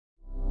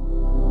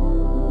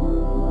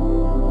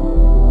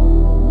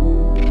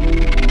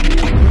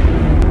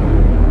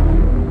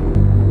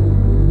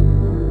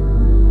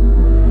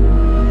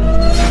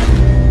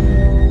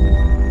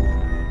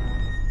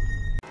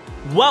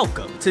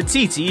Welcome to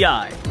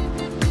TTI.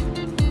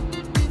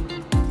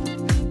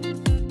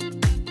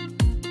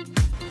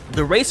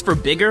 The race for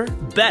bigger,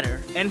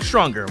 better, and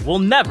stronger will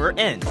never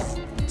end.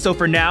 So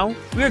for now,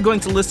 we are going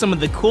to list some of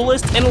the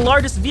coolest and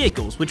largest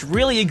vehicles which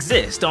really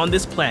exist on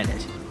this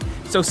planet.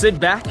 So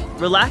sit back,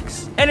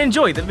 relax, and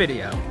enjoy the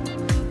video.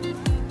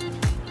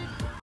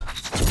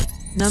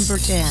 Number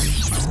 10.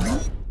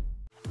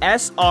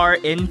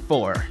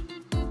 SRN-4.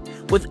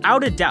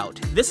 Without a doubt,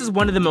 this is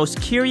one of the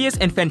most curious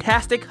and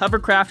fantastic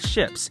hovercraft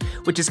ships,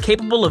 which is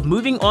capable of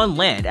moving on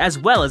land as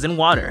well as in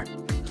water.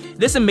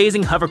 This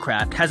amazing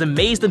hovercraft has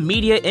amazed the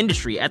media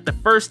industry at the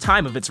first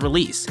time of its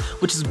release,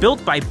 which is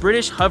built by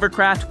British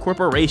Hovercraft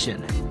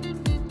Corporation.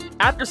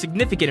 After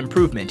significant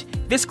improvement,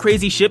 this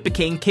crazy ship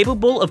became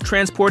capable of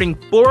transporting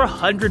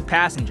 400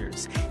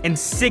 passengers and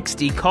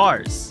 60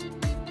 cars.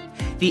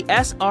 The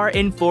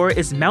SRN-4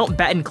 is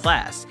Mountbatten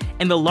class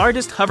and the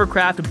largest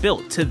hovercraft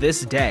built to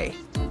this day.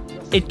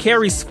 It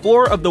carries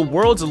 4 of the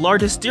world's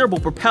largest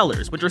steerable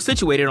propellers, which are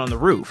situated on the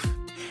roof.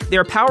 They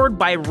are powered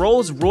by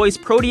Rolls-Royce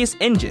Proteus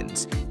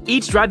engines,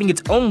 each driving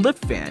its own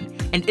lift fan,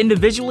 and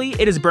individually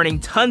it is burning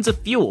tons of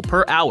fuel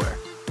per hour.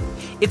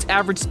 Its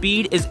average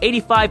speed is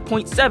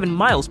 85.7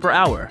 miles per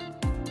hour.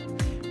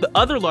 The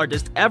other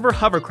largest ever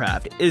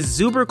hovercraft is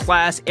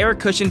Zuber-class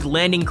air-cushioned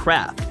landing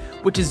craft,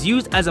 which is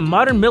used as a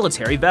modern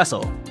military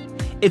vessel.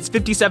 It's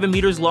 57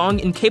 meters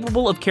long and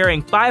capable of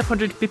carrying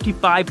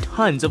 555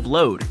 tons of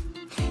load.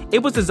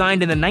 It was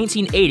designed in the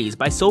 1980s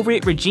by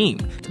Soviet regime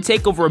to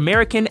take over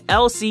American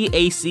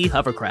LCAC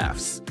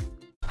hovercrafts.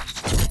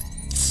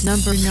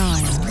 Number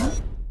 9.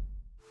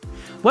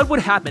 What would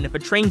happen if a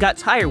train got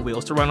tire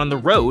wheels to run on the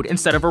road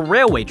instead of a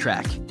railway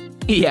track?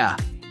 Yeah,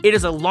 it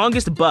is the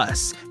longest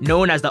bus,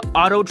 known as the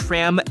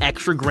Autotram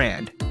Extra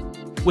Grand.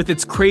 With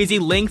its crazy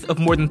length of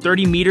more than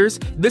 30 meters,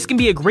 this can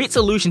be a great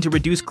solution to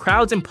reduce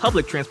crowds in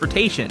public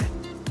transportation.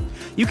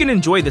 You can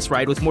enjoy this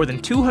ride with more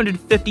than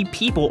 250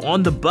 people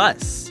on the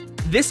bus.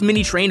 This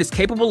mini train is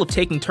capable of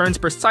taking turns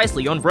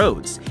precisely on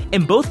roads,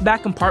 and both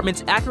back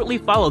compartments accurately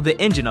follow the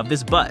engine of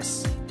this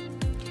bus.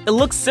 It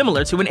looks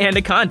similar to an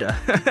Anaconda.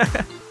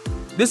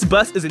 This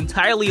bus is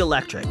entirely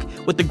electric,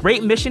 with the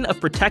great mission of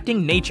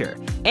protecting nature,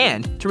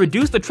 and to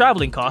reduce the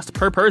traveling cost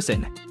per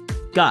person.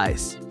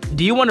 Guys,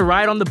 do you want to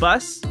ride on the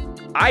bus?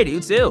 I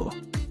do too.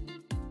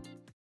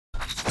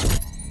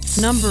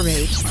 Number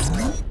 8.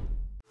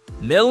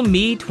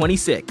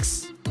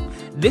 MiL-Me-26.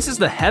 This is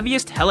the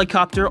heaviest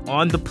helicopter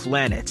on the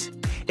planet.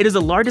 It is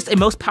the largest and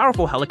most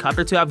powerful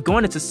helicopter to have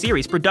gone into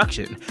series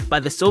production by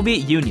the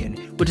Soviet Union,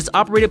 which is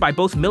operated by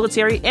both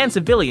military and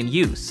civilian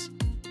use.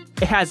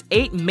 It has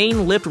 8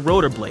 main lift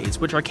rotor blades,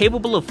 which are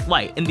capable of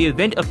flight in the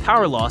event of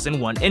power loss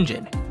in one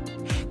engine.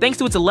 Thanks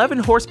to its 11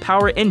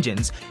 horsepower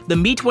engines, the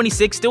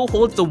Me-26 still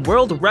holds the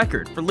world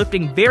record for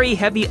lifting very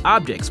heavy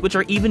objects which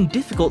are even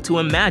difficult to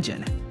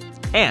imagine.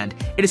 And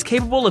it is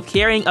capable of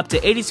carrying up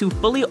to 82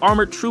 fully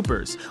armored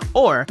troopers,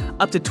 or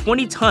up to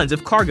 20 tons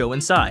of cargo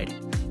inside.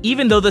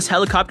 Even though this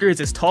helicopter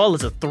is as tall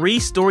as a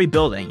 3-story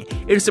building,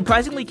 it is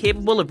surprisingly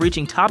capable of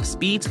reaching top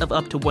speeds of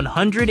up to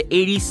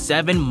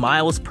 187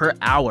 miles per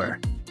hour.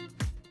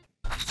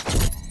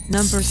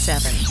 Number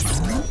 7.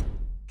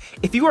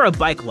 If you are a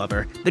bike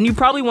lover, then you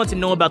probably want to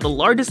know about the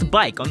largest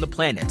bike on the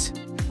planet.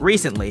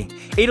 Recently,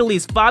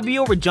 Italy's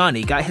Fabio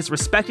Reggiani got his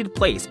respected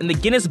place in the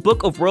Guinness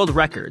Book of World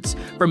Records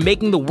for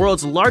making the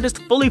world's largest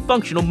fully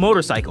functional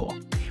motorcycle,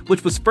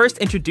 which was first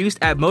introduced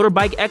at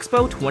Motorbike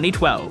Expo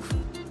 2012.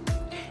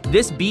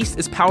 This beast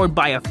is powered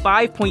by a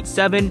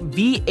 5.7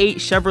 V8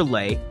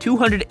 Chevrolet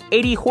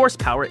 280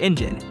 horsepower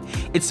engine.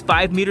 It's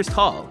 5 meters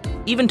tall,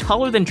 even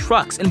taller than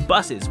trucks and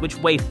buses which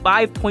weigh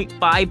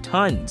 5.5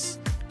 tons.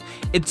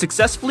 It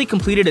successfully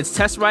completed its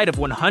test ride of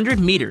 100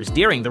 meters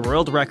during the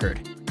world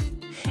record.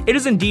 It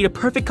is indeed a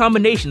perfect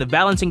combination of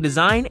balancing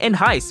design and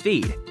high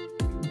speed.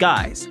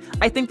 Guys,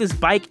 I think this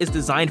bike is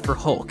designed for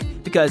Hulk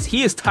because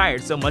he is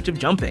tired so much of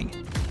jumping.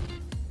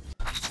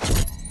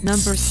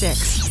 Number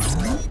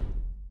 6.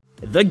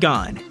 The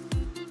Ghan.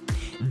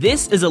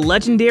 This is a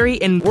legendary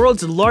and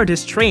world's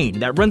largest train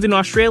that runs in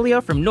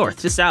Australia from north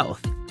to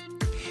south.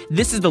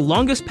 This is the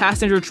longest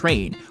passenger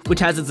train,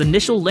 which has its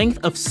initial length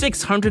of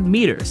 600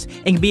 meters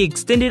and can be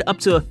extended up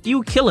to a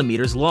few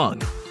kilometers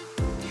long.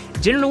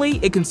 Generally,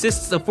 it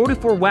consists of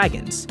 44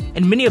 wagons,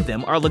 and many of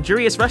them are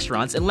luxurious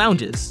restaurants and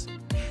lounges.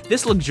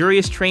 This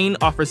luxurious train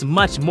offers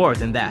much more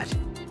than that.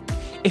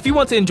 If you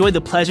want to enjoy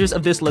the pleasures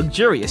of this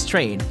luxurious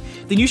train,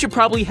 then you should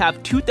probably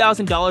have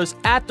 $2,000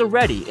 at the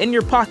ready in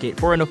your pocket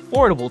for an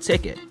affordable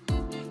ticket.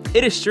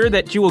 It is sure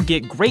that you will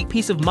get great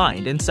peace of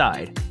mind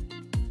inside.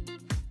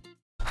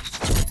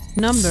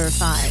 Number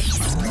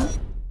 5.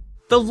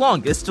 The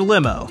longest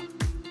limo.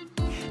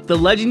 The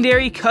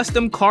legendary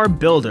custom car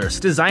builder,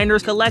 designer,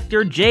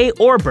 collector Jay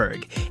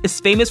Ohrberg is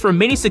famous for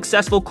many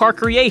successful car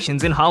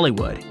creations in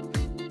Hollywood.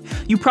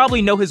 You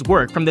probably know his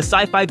work from the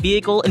sci-fi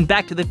vehicle in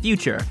Back to the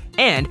Future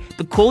and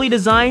the coolly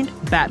designed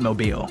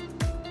Batmobile.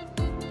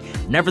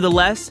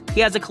 Nevertheless, he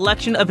has a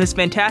collection of his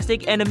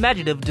fantastic and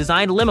imaginative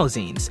designed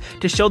limousines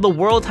to show the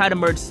world how to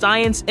merge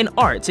science and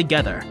art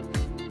together.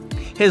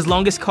 His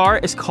longest car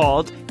is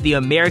called the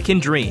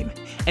American Dream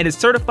and is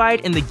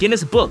certified in the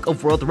Guinness Book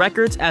of World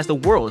Records as the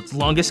world's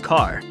longest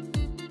car.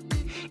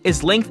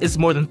 Its length is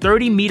more than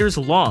 30 meters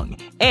long,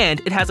 and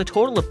it has a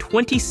total of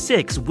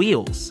 26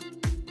 wheels.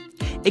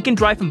 It can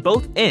drive from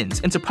both ends,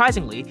 and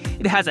surprisingly,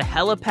 it has a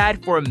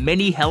helipad for a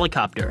mini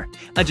helicopter,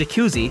 a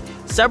jacuzzi,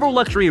 several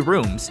luxury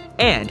rooms,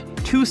 and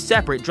 2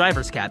 separate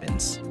driver's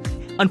cabins.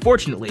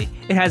 Unfortunately,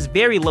 it has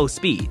very low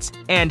speeds,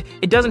 and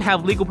it doesn't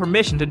have legal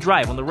permission to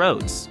drive on the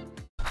roads.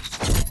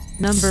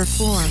 Number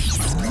 4.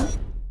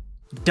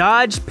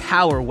 Dodge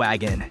Power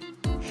Wagon.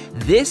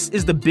 This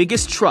is the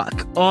biggest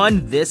truck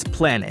on this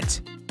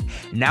planet.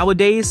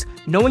 Nowadays,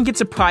 no one gets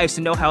surprised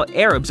to know how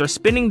Arabs are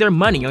spending their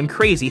money on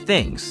crazy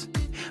things.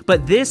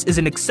 But this is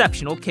an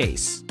exceptional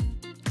case.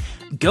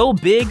 Go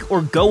big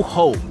or go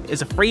home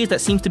is a phrase that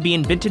seems to be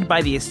invented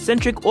by the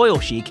eccentric oil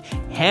sheik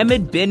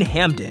Hamad bin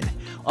Hamdan,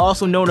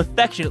 also known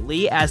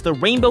affectionately as the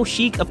Rainbow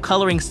Sheik of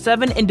coloring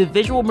 7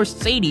 individual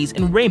Mercedes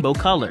in rainbow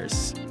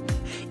colors.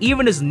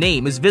 Even his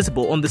name is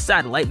visible on the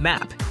satellite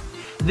map.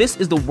 This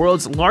is the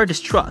world's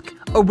largest truck,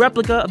 a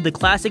replica of the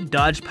classic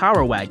Dodge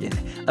Power Wagon,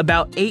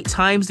 about 8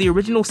 times the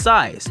original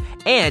size,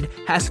 and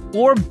has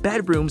 4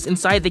 bedrooms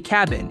inside the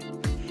cabin.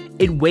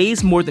 It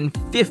weighs more than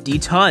 50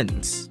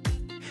 tons.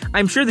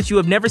 I'm sure that you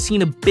have never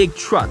seen a big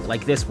truck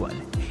like this one.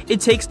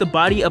 It takes the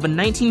body of a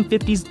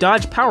 1950s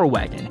Dodge Power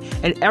Wagon,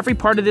 and every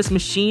part of this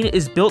machine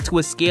is built to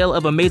a scale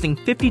of amazing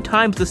 50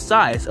 times the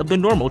size of the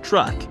normal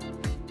truck.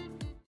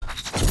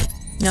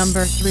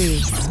 Number 3.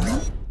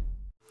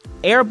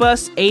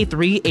 Airbus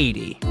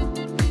A380.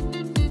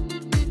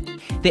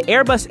 The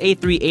Airbus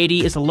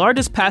A380 is the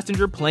largest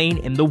passenger plane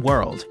in the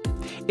world.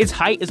 Its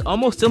height is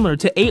almost similar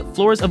to 8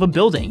 floors of a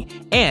building,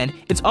 and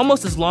it's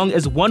almost as long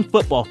as 1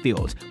 football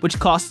field, which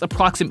costs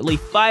approximately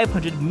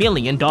 $500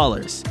 million.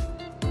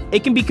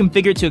 It can be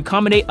configured to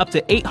accommodate up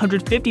to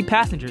 850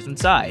 passengers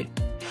inside.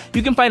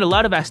 You can find a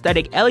lot of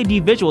aesthetic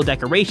LED visual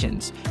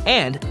decorations,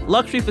 and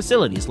luxury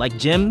facilities like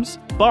gyms,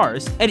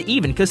 bars, and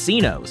even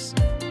casinos.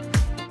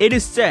 It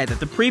is said that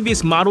the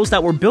previous models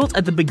that were built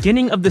at the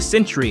beginning of the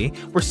century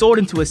were sold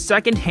into a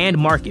second-hand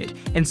market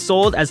and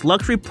sold as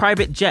luxury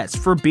private jets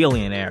for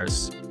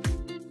billionaires.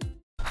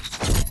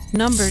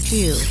 Number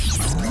 2.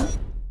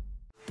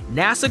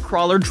 NASA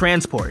Crawler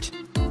Transport.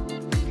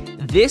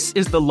 This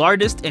is the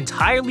largest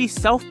entirely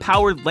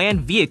self-powered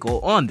land vehicle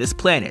on this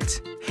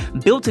planet.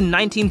 Built in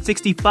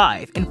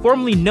 1965 and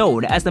formerly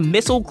known as the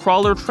Missile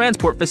Crawler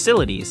Transport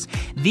Facilities,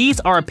 these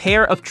are a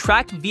pair of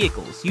tracked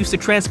vehicles used to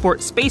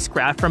transport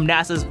spacecraft from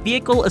NASA's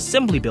Vehicle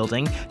Assembly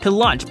Building to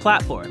launch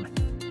platform.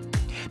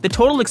 The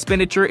total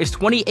expenditure is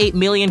 $28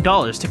 million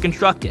to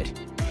construct it.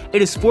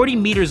 It is 40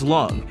 meters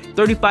long,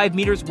 35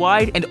 meters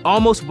wide, and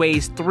almost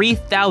weighs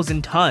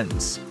 3,000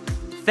 tons.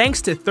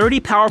 Thanks to 30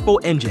 powerful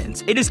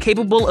engines, it is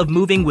capable of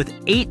moving with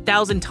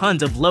 8,000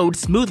 tons of load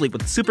smoothly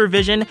with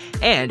supervision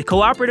and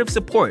cooperative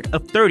support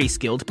of 30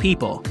 skilled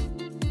people.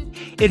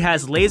 It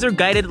has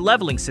laser-guided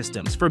leveling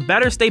systems for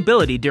better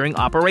stability during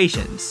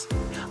operations.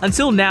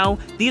 Until now,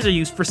 these are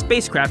used for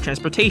spacecraft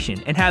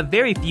transportation and have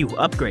very few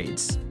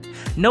upgrades.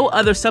 No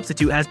other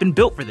substitute has been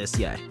built for this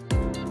yet.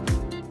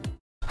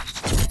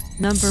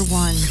 Number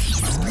 1.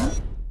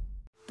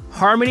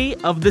 Harmony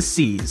of the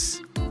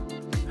Seas.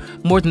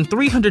 More than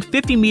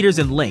 350 meters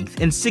in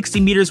length and 60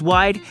 meters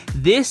wide,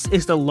 this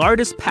is the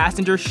largest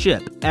passenger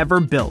ship ever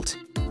built.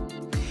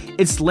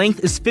 Its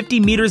length is 50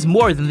 meters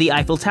more than the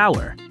Eiffel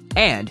Tower,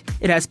 and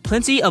it has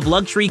plenty of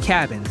luxury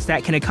cabins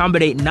that can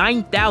accommodate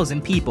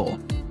 9,000 people.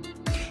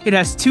 It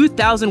has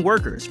 2,000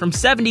 workers from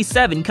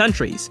 77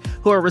 countries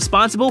who are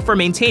responsible for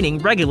maintaining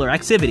regular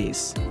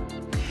activities.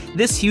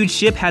 This huge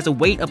ship has a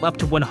weight of up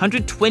to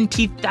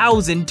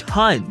 120,000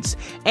 tons,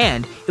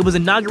 and it was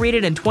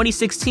inaugurated in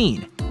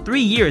 2016,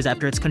 3 years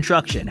after its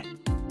construction.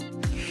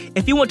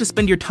 If you want to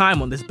spend your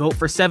time on this boat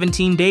for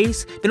 17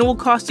 days, then it will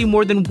cost you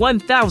more than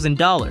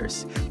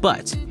 $1,000,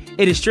 but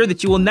it is sure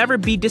that you will never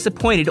be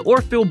disappointed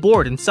or feel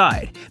bored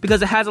inside,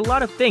 because it has a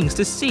lot of things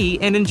to see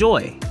and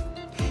enjoy.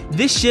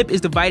 This ship is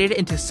divided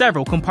into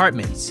several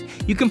compartments.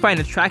 You can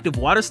find attractive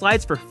water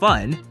slides for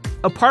fun,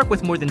 a park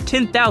with more than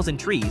 10,000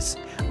 trees,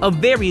 a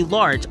very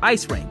large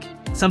ice rink,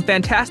 some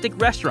fantastic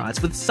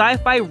restaurants with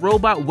sci-fi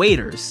robot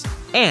waiters,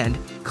 and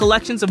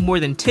collections of more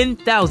than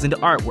 10,000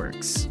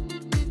 artworks.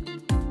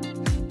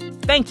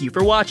 Thank you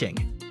for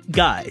watching.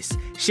 Guys,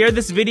 share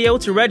this video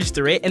to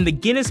register it in the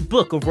Guinness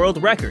Book of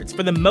World Records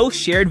for the most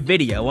shared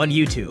video on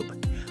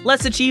YouTube.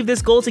 Let's achieve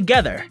this goal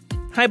together.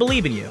 I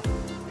believe in you.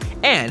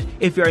 And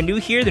if you are new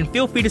here, then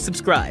feel free to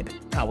subscribe.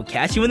 I will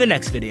catch you in the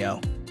next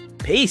video.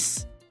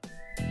 Peace!